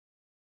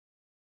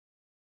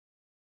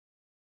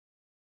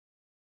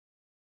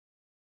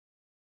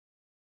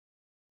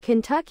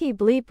Kentucky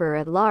bleeper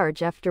at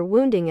large after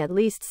wounding at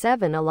least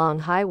 7 along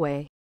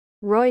highway.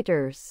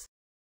 Reuters.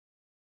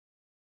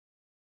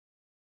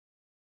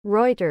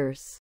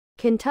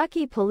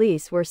 Kentucky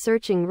police were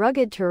searching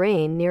rugged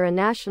terrain near a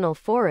national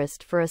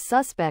forest for a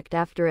suspect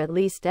after at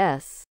least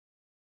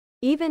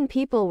even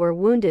people were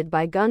wounded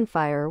by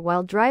gunfire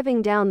while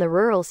driving down the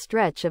rural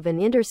stretch of an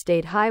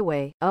interstate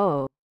highway,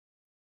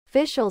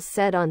 officials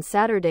said on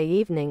Saturday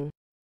evening.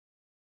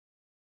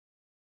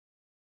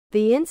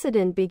 The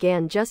incident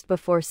began just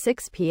before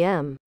 6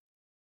 p.m.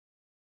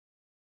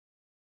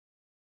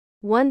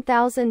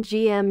 1000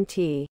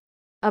 GMT,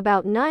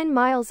 about 9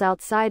 miles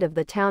outside of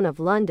the town of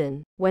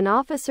London, when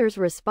officers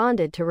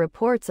responded to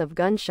reports of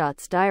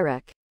gunshots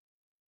directed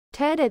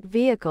at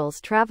vehicles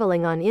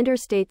traveling on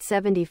Interstate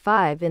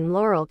 75 in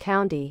Laurel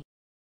County.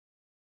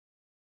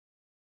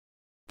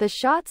 The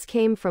shots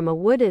came from a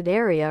wooded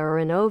area or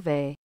an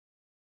OV.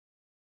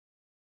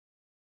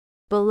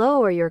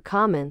 Below are your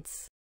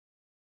comments.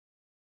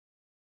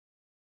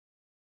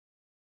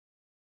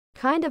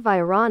 Kind of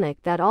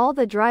ironic that all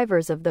the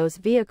drivers of those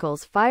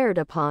vehicles fired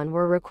upon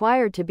were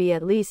required to be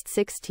at least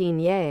 16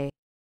 years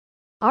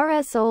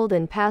old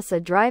and pass a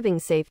driving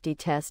safety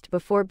test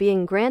before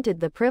being granted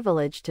the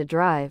privilege to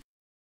drive.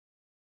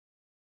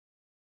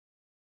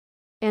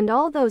 And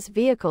all those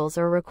vehicles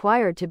are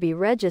required to be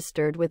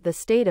registered with the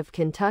state of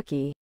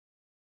Kentucky.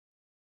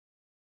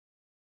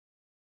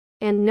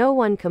 And no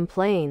one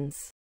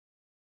complains.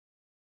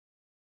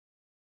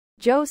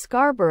 Joe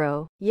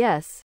Scarborough,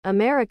 yes,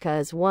 America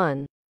is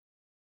one.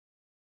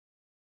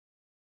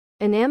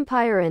 An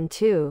empire and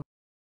two.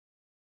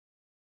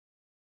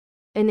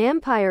 An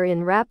empire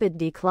in rapid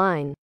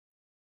decline.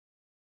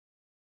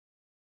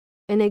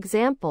 An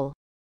example.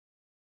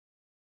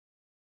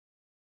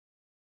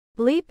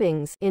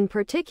 Bleepings, in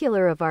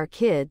particular of our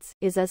kids,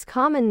 is as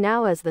common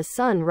now as the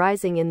sun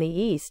rising in the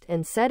east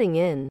and setting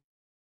in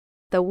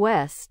the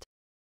west.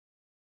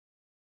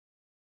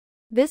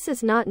 This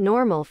is not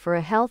normal for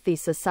a healthy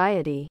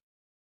society.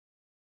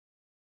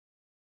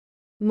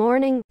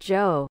 Morning,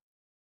 Joe.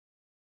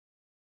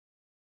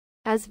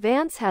 As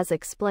Vance has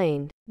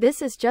explained,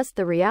 this is just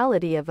the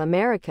reality of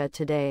America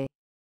today.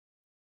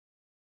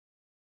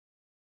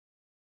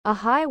 A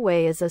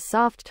highway is a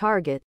soft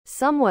target,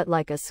 somewhat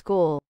like a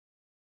school.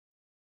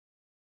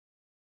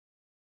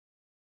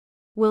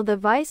 Will the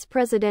vice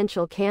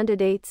presidential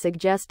candidate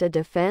suggest a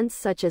defense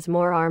such as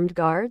more armed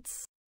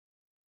guards?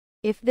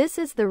 If this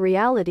is the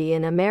reality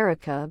in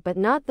America but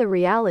not the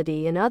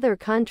reality in other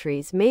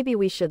countries, maybe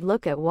we should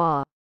look at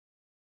what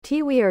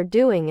we are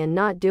doing and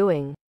not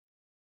doing.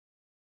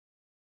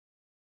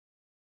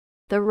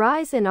 The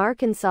rise in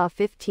Arkansas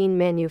 15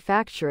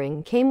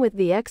 manufacturing came with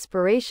the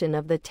expiration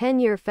of the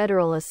 10-year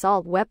federal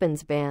assault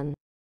weapons ban,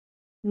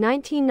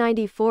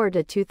 1994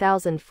 to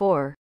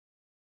 2004.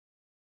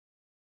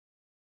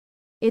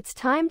 It's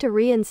time to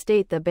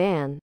reinstate the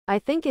ban. I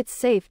think it's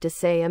safe to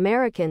say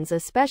Americans,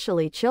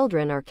 especially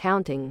children, are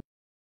counting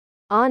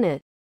on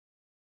it.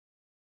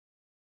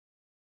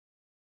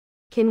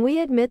 Can we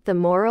admit the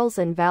morals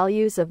and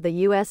values of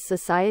the U.S.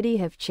 society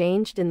have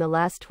changed in the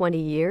last 20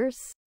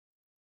 years?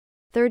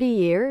 30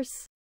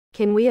 years?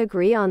 Can we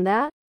agree on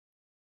that?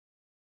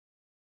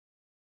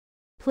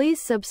 Please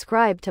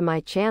subscribe to my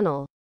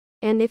channel.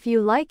 And if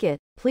you like it,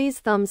 please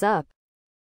thumbs up.